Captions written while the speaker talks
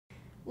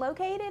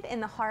Located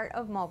in the heart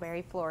of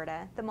Mulberry,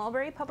 Florida, the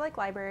Mulberry Public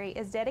Library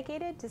is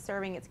dedicated to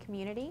serving its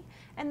community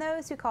and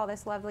those who call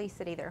this lovely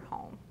city their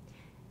home.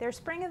 Their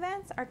spring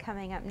events are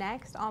coming up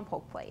next on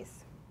Polk Place.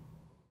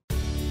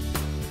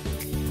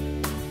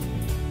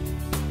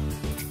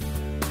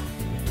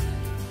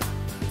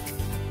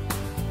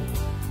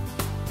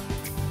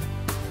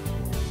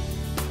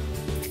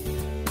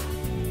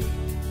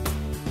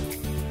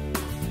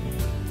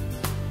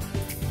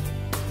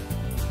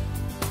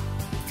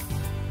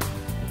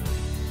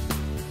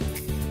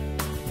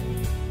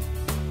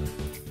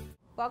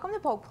 Welcome to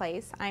Polk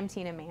Place. I'm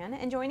Tina Mann,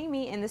 and joining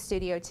me in the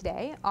studio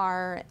today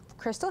are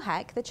Crystal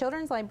Heck, the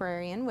children's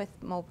librarian with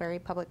Mulberry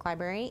Public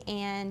Library,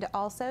 and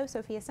also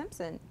Sophia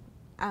Simpson,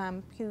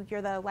 who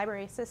you're the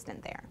library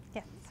assistant there.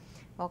 Yes.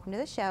 Welcome to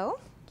the show.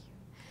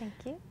 Thank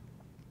you.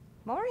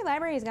 Mulberry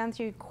Library has gone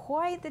through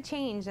quite the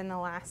change in the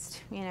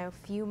last,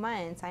 few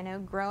months. I know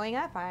growing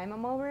up, I'm a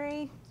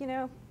Mulberry,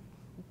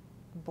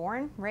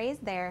 born,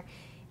 raised there.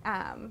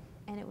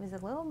 And it was a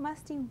little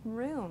musty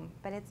room,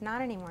 but it's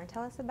not anymore.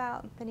 Tell us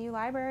about the new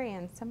library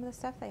and some of the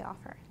stuff they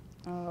offer.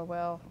 Oh,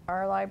 well,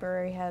 our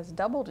library has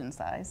doubled in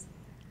size,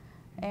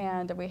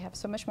 and we have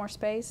so much more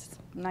space,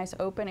 nice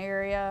open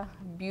area,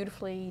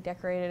 beautifully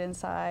decorated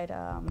inside.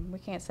 We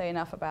can't say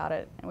enough about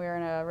it. We're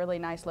in a really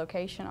nice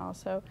location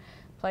also.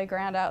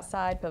 Playground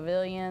outside,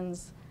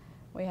 pavilions.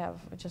 We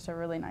have just a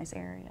really nice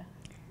area.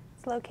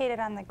 It's located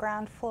on the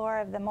ground floor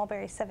of the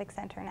Mulberry Civic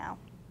Center now.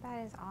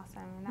 That is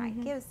awesome. And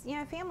that gives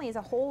families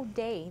a whole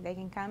day. They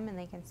can come and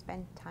they can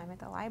spend time at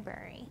the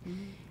library.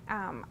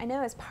 I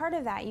know as part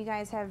of that, you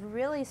guys have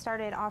really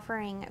started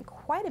offering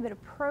quite a bit of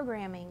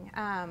programming.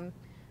 I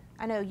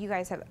know you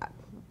guys have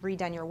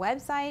redone your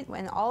website,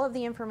 and all of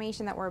the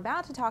information that we're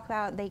about to talk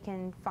about, they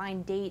can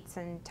find dates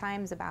and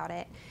times about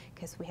it,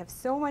 because we have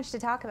so much to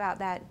talk about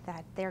that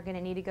they're going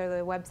to need to go to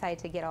the website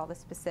to get all the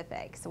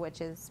specifics,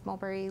 which is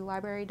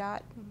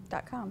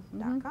mulberrylibrary.com.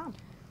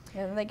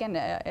 Yeah, they can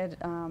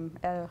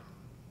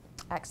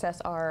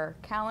access our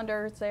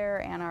calendars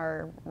there and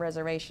our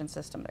reservation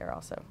system there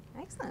also.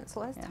 Excellent. So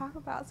let's talk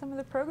about some of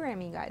the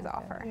programming you guys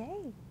offer.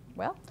 Yay.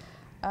 Well,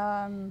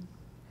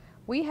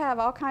 we have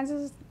all kinds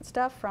of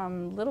stuff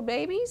from little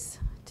babies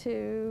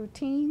to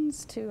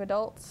teens to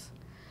adults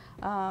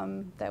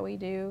that we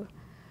do.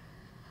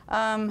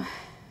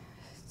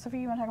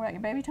 Sophie, you want to talk about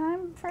your baby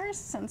time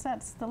first, since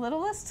that's the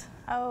littlest?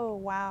 Oh,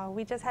 wow.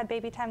 We just had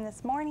baby time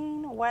this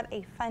morning. What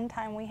a fun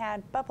time. We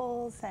had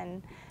bubbles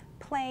and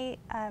play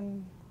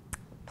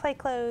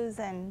clothes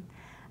and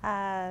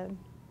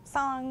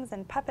songs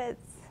and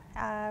puppets.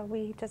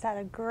 We just had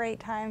a great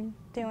time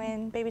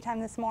doing baby time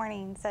this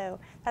morning.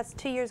 So that's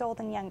 2 years old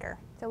and younger.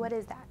 So what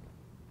is that?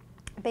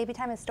 Baby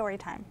time is story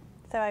time.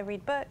 So I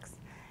read books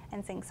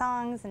and sing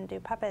songs and do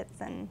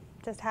puppets and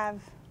just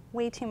have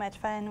way too much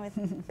fun with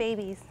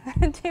babies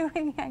 2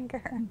 and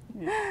younger.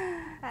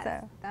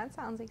 That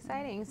sounds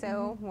exciting.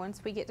 So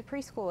once we get to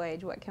preschool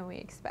age, what can we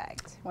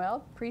expect?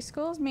 Well,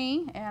 preschool is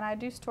me, and I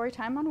do story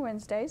time on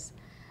Wednesdays,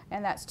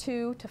 and that's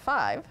 2 to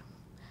 5.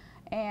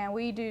 And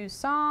we do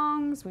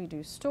songs, we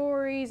do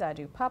stories, I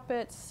do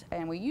puppets,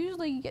 and we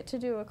usually get to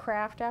do a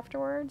craft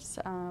afterwards,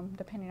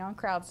 depending on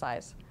crowd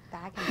size.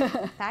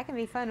 That can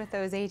be fun with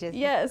those ages.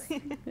 Yes,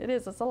 it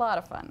is. It's a lot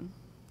of fun.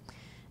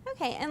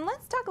 Okay, and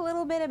let's talk a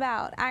little bit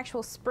about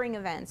actual spring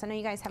events. I know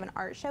you guys have an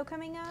art show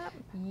coming up.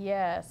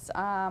 Yes,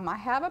 I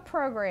have a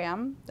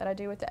program that I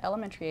do with the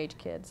elementary age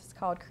kids. It's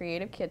called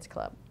Creative Kids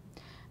Club.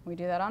 We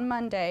do that on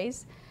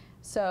Mondays.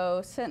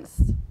 So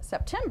since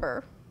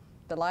September,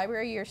 the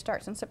library year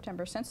starts in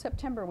September. Since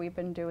September, we've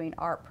been doing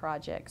art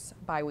projects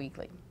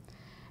bi-weekly.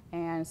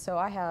 And so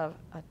I have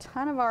a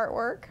ton of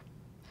artwork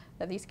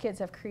that these kids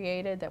have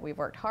created that we've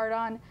worked hard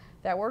on,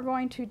 that we're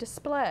going to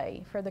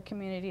display for the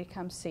community to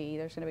come see.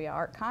 There's going to be an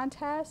art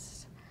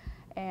contest,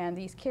 and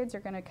these kids are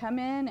going to come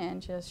in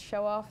and just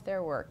show off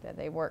their work that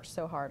they worked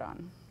so hard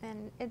on.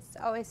 And it's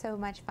always so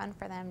much fun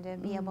for them to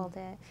be able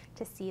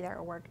to see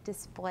their work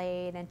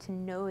displayed and to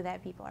know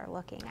that people are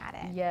looking at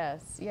it.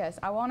 Yes, yes.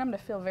 I want them to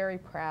feel very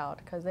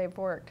proud because they've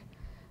worked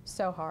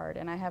so hard,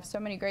 and I have so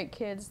many great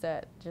kids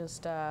that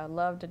just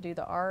love to do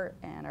the art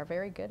and are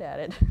very good at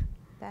it.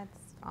 That's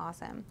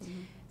awesome.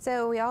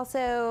 So we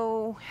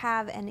also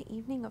have an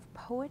evening of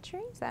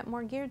poetry. Is that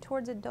more geared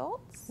towards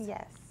adults?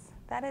 Yes,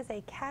 that is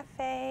a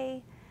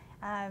cafe,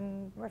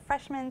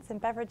 refreshments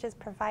and beverages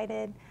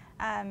provided,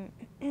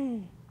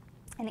 an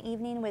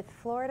evening with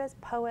Florida's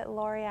Poet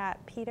Laureate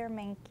Peter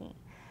Mankey,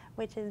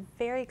 which is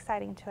very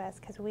exciting to us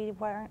because we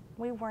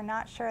were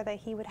not sure that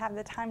he would have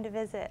the time to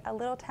visit a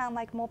little town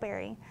like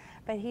Mulberry,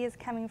 but he is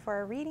coming for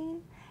a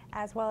reading,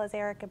 as well as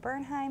Erica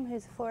Bernheim,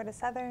 who's Florida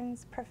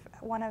Southern's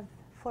one of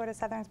Florida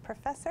Southern's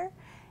professor,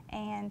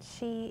 and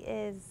she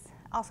is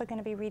also going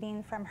to be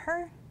reading from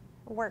her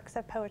works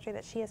of poetry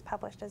that she has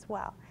published as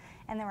well.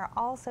 And there will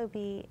also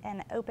be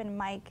an open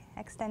mic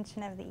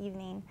extension of the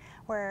evening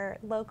where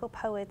local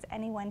poets,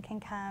 anyone can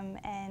come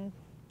and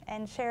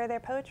share their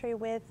poetry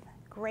with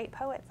great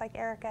poets like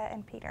Erica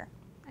and Peter.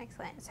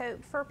 Excellent. So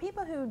for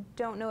people who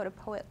don't know what a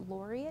poet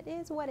laureate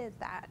is, what is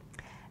that?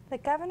 The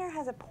governor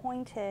has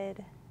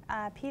appointed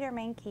Peter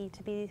Mankey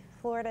to be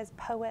Florida's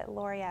Poet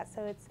Laureate,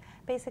 so it's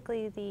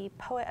basically the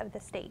poet of the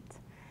state.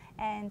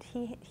 And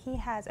he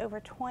has over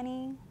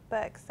 20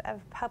 books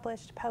of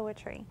published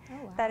poetry.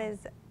 Oh, wow. That is,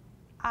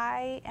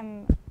 I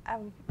am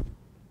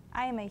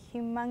a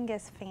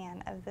humongous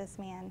fan of this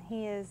man.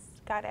 He has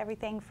got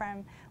everything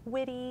from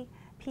witty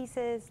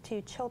pieces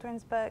to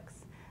children's books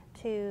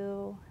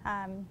to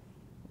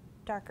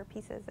darker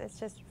pieces. It's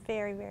just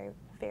very, very,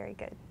 very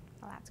good.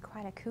 Well, that's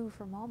quite a coup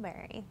for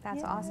Mulberry.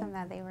 That's Yeah. awesome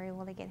that they were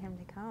able to get him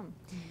to come.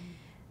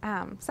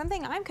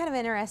 Something I'm kind of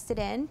interested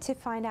in to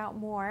find out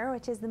more,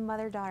 which is the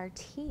mother-daughter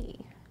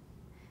tea.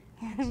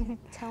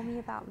 Tell me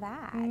about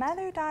that.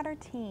 Mother-daughter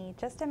tea.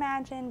 Just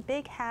imagine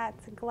big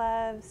hats,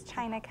 gloves,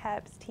 china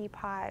cups,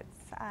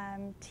 teapots.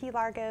 Tea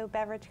Largo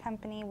Beverage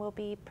Company will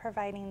be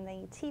providing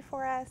the tea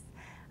for us.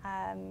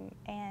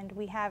 And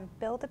we have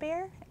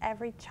Build-A-Bear.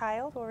 Every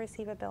child will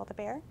receive a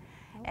Build-A-Bear.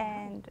 Oh,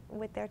 And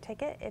with their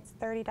ticket, it's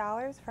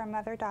 $30 for a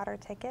mother-daughter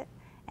ticket,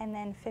 and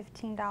then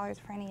 $15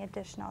 for any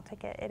additional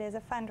ticket. It is a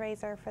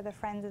fundraiser for the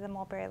Friends of the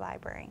Mulberry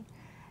Library.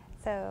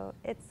 So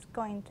it's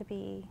going to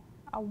be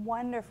a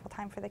wonderful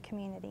time for the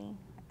community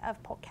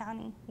of Polk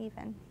County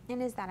even.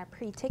 And is that a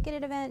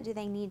pre-ticketed event? Do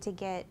they need to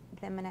get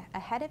them in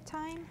ahead of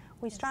time?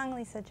 We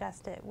strongly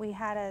suggest it. We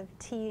had a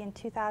tea in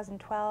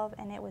 2012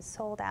 and it was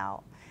sold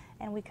out,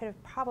 and we could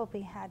have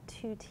probably had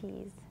 2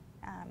 teas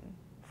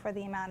for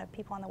the amount of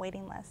people on the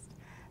waiting list.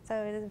 So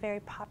it is a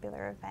very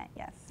popular event,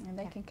 yes. And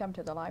they can come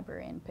to the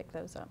library and pick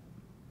those up.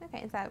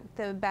 Okay, is that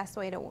the best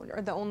way to,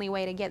 or the only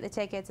way to get the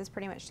tickets is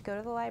pretty much to go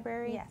to the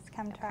library? Yes,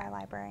 come to our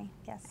librry,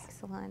 yes.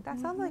 Excellent.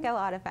 That sounds like a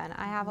lot of fun.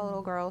 I have a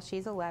little girl.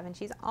 She's 11.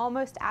 She's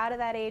almost out of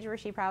that age where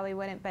she probably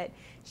wouldn't, but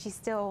she's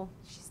still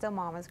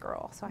mama's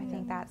girl. So I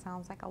think that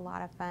sounds like a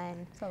lot of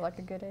fun. Sounds like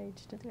a good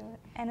age to do it.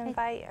 And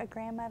invite a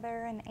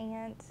grandmother, an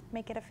aunt,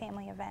 make it a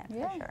family event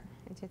Yeah. for sure.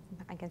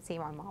 I can see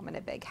my mom in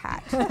a big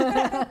hat.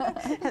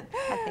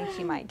 I think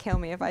she might kill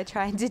me if I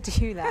tried to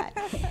do that.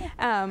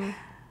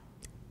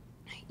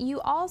 You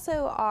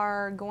also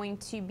are going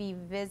to be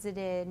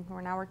visited,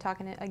 now we're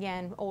talking,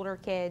 again, older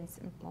kids,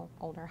 well,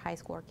 older high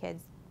schooler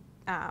kids.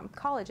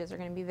 Colleges are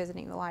going to be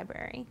visiting the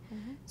library.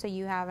 So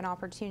you have an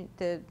opportunity,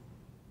 the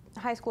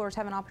high schoolers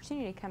have an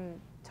opportunity to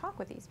come talk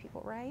with these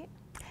people, right?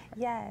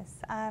 Yes,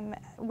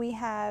 we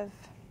have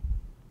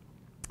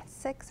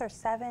 6 or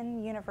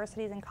 7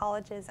 universities and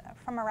colleges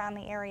from around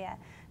the area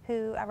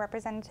who a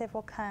representative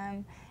will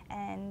come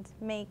and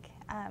make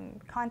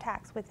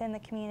contacts within the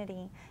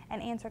community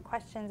and answer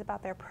questions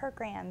about their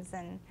programs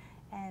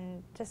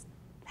and just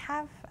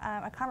have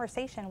a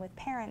conversation with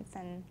parents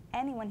and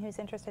anyone who's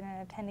interested in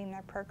attending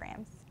their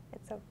programs.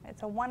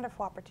 It's a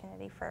wonderful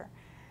opportunity for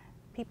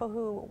people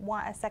who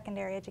want a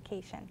secondary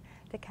education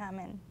to come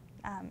and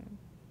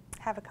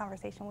have a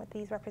conversation with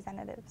these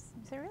representatives.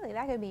 So really,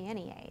 that could be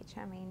any age.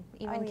 I mean,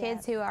 even Oh, kids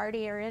yes. who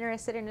already are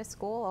interested in a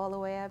school all the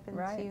way up into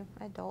Right.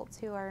 adults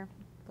who are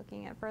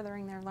looking at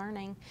furthering their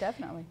learning.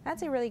 Definitely.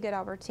 That's a really good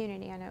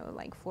opportunity. I know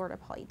like Florida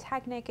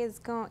Polytechnic is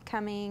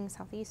coming,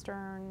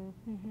 Southeastern,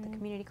 the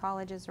community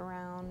colleges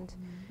around.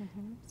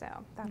 So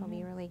that'll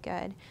be really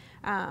good.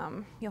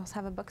 You also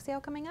have a book sale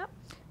coming up?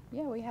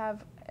 Yeah, we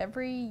have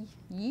every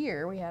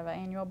year we have an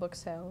annual book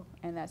sale,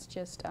 and that's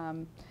just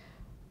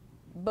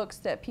books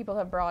that people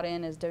have brought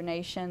in as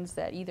donations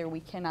that either we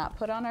cannot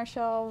put on our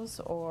shelves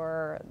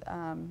or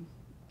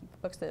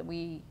books that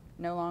we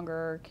no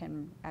longer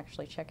can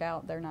actually check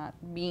out. They're not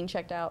being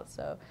checked out,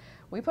 so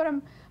we put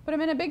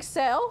them in a big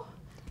sale,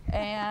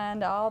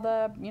 and all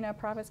the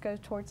profits go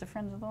towards the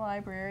Friends of the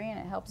Library, and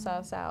it helps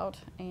us out.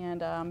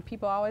 And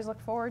people always look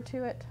forward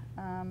to it.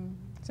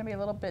 It's gonna be a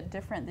little bit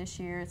different this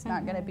year. It's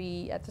not gonna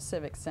be at the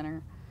Civic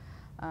Center,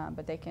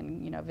 but they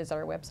can visit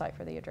our website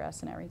for the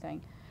address and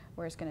everything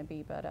where it's gonna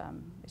be. But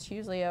it's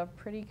usually a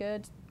pretty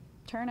good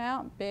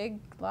turnout, big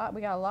lot.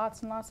 We got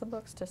lots and lots of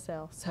books to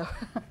sell, so.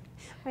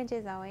 Which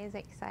is always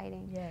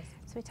exciting. Yes.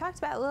 So we talked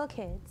about little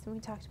kids, and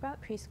we talked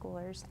about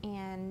preschoolers,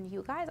 and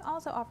you guys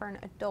also offer an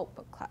adult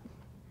book club.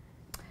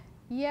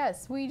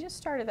 Yes, we just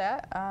started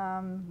that.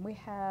 We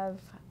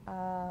have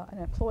an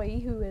employee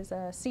who is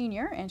a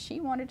senior, and she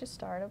wanted to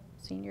start a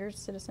senior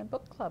citizen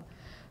book club.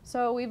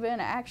 So we've been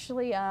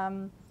actually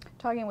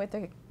talking with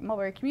the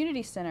Mulberry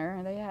Community Center,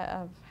 and they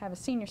have a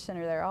senior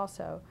center there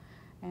also.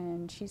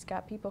 And she's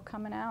got people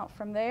coming out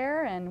from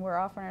there, and we're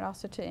offering it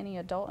also to any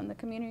adult in the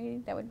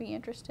community that would be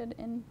interested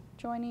in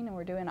joining. And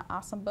we're doing an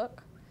awesome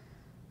book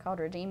called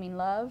Redeeming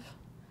Love.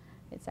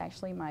 It's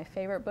actually my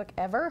favorite book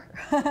ever.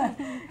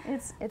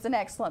 It's an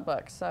excellent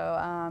book.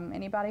 So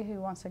anybody who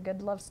wants a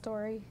good love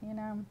story,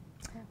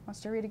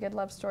 wants to read a good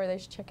love story, they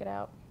should check it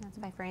out. That's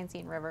by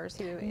Francine Rivers,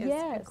 who is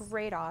a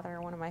great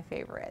author, one of my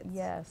favorites.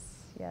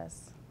 Yes,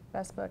 yes.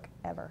 Best book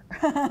ever.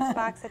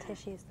 Box of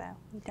tissues, though.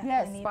 You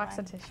definitely need box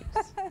one. of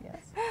tissues.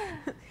 Yes.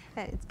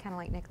 It's kind of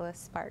like Nicholas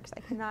Sparks.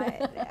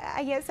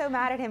 I get so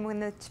mad at him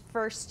when the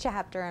first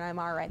chapter and I'm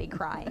already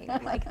crying.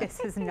 I'm like, this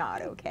is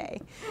not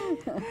okay.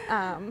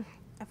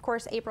 Of of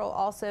course, April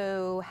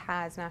also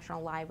has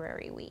National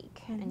Library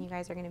Week, and you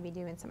guys are going to be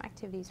doing some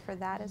activities for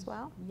that as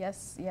well.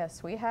 Yes,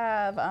 yes, we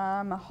have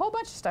a whole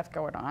bunch of stuff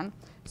going on,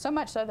 so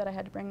much so that I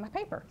had to bring my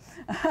paper.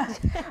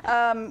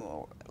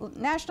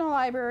 National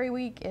Library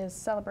Week is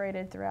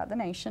celebrated throughout the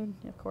nation,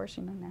 of course,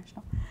 you know,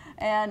 national.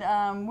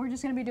 And we're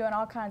just going to be doing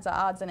all kinds of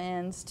odds and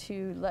ends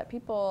to let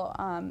people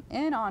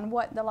in on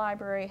what the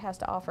library has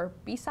to offer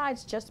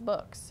besides just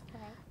books. Right.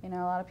 You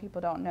know, a lot of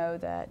people don't know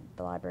that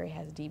the library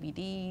has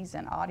DVDs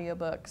and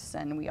audiobooks,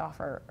 and we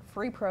offer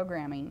free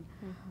programming.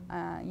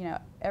 You know,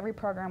 every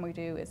program we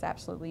do is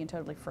absolutely and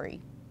totally free.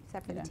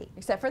 Except for the tea.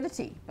 Except for the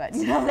tea, but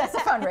you know, that's a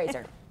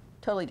fundraiser.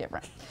 Totally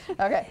different.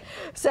 Okay,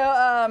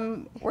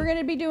 so we're going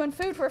to be doing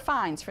food for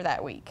fines for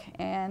that week,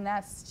 and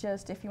that's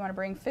just if you want to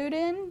bring food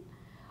in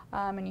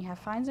and you have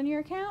fines in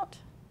your account,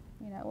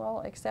 you know, we'll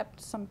accept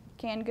some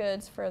canned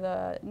goods for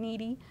the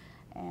needy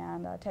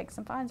and take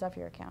some fines off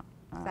your account.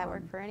 Does that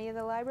work for any of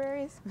the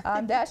libraries?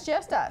 That's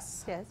just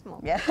us. Yes,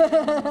 Mulberry.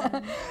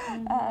 Yeah.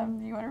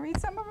 You want to read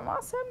some of them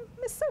also,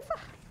 Miss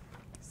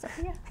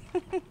Sophia?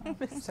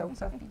 Miss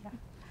Sophia.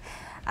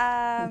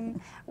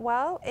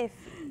 Well, if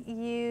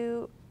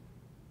you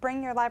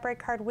bring your library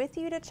card with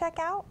you to check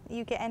out,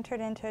 you get entered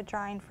into a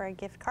drawing for a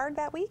gift card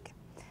that week.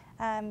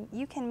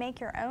 You can make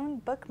your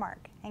own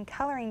bookmark and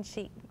coloring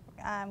sheet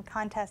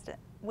contest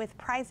with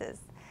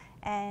prizes.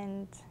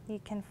 And you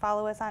can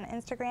follow us on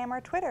Instagram or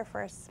Twitter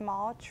for a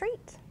small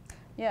treat.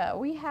 Yeah,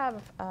 we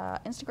have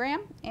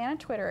Instagram and a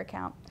Twitter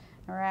account.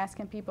 And we're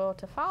asking people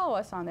to follow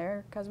us on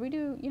there because we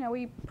do, you know,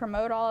 we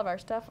promote all of our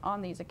stuff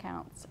on these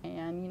accounts.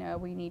 And, you know,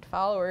 we need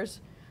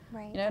followers,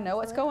 Right, you know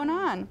what's going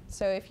on.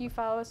 So if you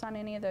follow us on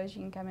any of those,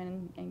 you can come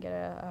in and get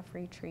a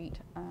free treat.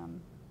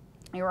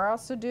 We're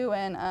also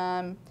doing,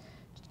 come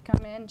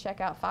in, check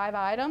out 5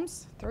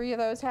 items. 3 of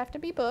those have to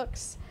be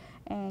books.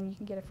 And you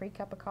can get a free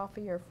cup of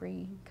coffee or a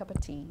free cup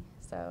of tea.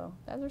 So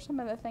those are some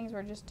of the things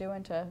we're just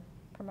doing to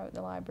promote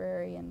the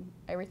library and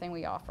everything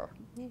we offer.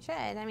 You should.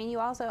 I mean, you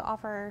also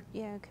offer,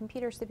 you know,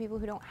 computers to people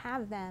who don't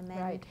have them,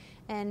 and Right.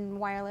 and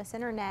wireless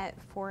internet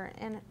for,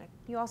 and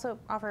you also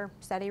offer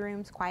study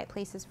rooms, quiet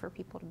places for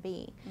people to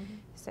be.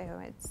 So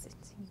it's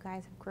you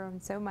guys have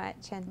grown so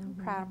much, and I'm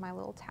proud of my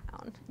little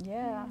town.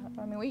 Yeah,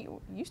 I mean, we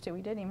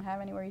didn't even have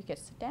anywhere you could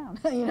sit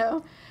down, you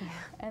know,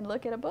 and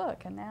look at a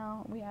book, and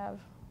now we have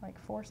like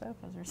 4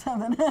 sofas or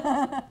something.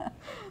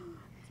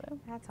 So.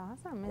 That's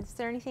awesome. Is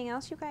there anything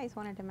else you guys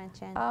wanted to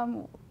mention?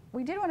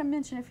 We did want to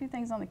mention a few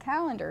things on the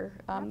calendar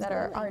that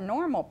are our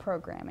normal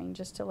programming,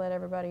 just to let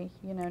everybody,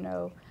 you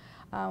know.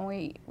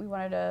 We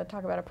wanted to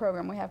talk about a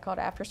program we have called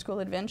After School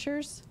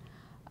Adventures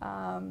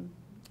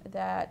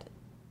that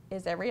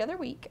is every other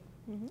week.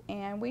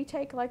 And we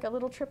take like a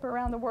little trip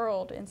around the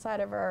world inside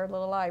of our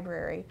little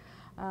library.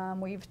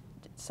 We've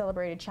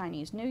celebrated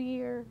Chinese New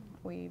Year.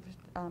 We've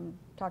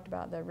talked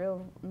about the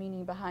real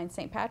meaning behind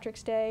St.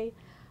 Patrick's Day.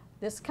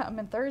 This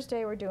coming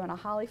Thursday, we're doing a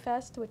Holly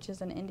Fest, which is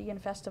an Indian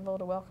festival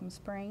to welcome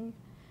spring.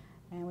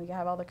 And we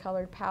have all the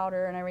colored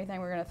powder and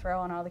everything we're going to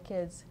throw on all the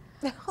kids.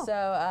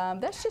 So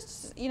that's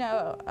just, you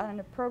know,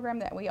 a program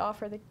that we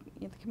offer the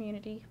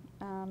community.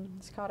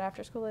 It's called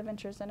After School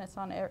Adventures, and it's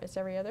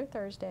every other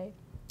Thursday.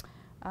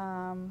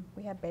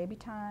 We have baby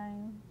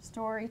time,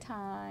 story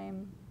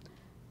time.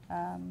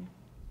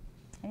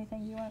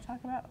 Anything you want to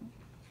talk about,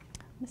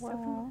 Ms.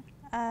 Sophia?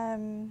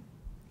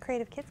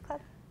 Creative Kids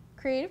Club.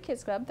 Creative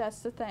Kids Club,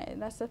 that's the thing.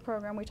 That's the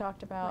program we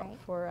talked about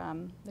for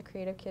the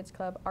Creative Kids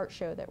Club art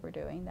show that we're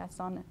doing. That's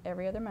on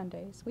every other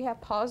Mondays. We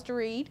have Pause to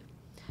Read,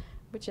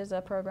 which is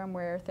a program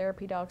where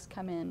therapy dogs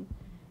come in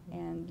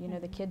and, you know,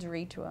 the kids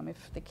read to them.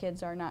 If the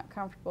kids are not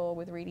comfortable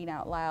with reading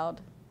out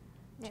loud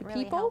to it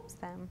really people, helps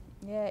them.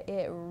 Yeah,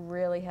 it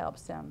really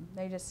helps them.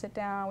 They just sit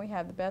down. We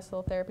have the best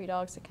little therapy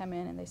dogs that come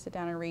in and they sit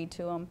down and read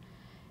to them,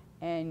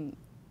 and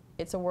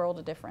it's a world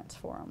of difference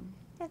for them.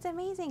 It's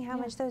amazing how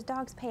much those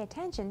dogs pay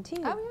attention too.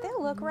 Oh, yeah.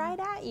 They'll look right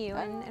at you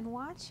and yeah.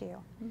 watch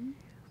you.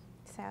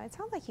 So it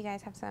sounds like you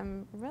guys have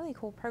some really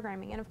cool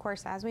programming. And of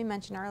course, as we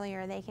mentioned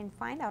earlier, they can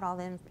find out all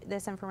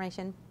this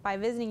information by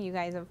visiting you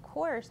guys, of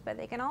course, but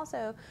they can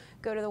also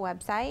go to the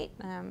website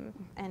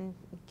and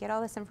get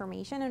all this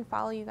information and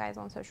follow you guys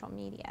on social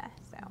media.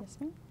 So. Yes,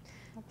 ma'am.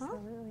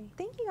 Absolutely.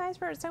 Thank you guys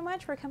so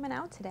much for coming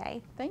out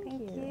today. Thank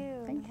Thank you.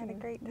 you. Thank We had a you.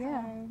 great time.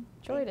 Yeah,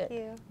 enjoyed Thank it. you.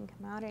 You can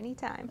come out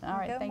anytime. All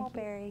right, Go thank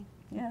Mulberry. you.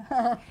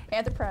 Yeah,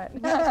 Panther Pride.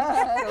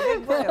 Go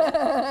Big Blue.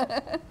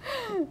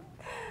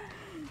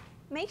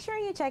 Make sure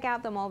you check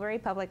out the Mulberry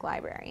Public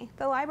Library.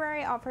 The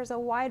library offers a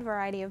wide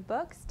variety of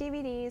books,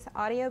 DVDs,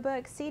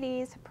 audiobooks,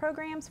 CDs,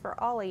 programs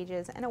for all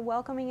ages, and a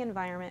welcoming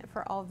environment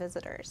for all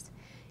visitors.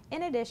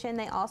 In addition,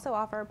 they also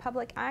offer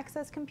public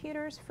access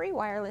computers, free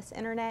wireless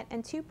internet,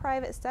 and 2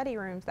 private study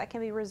rooms that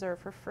can be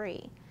reserved for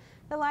free.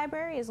 The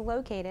library is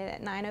located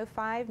at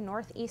 905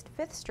 Northeast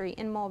 5th Street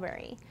in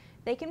Mulberry.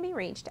 They can be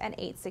reached at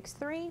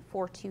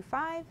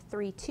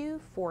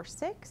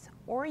 863-425-3246,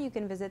 or you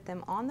can visit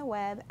them on the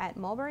web at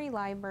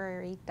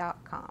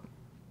mulberrylibrary.com.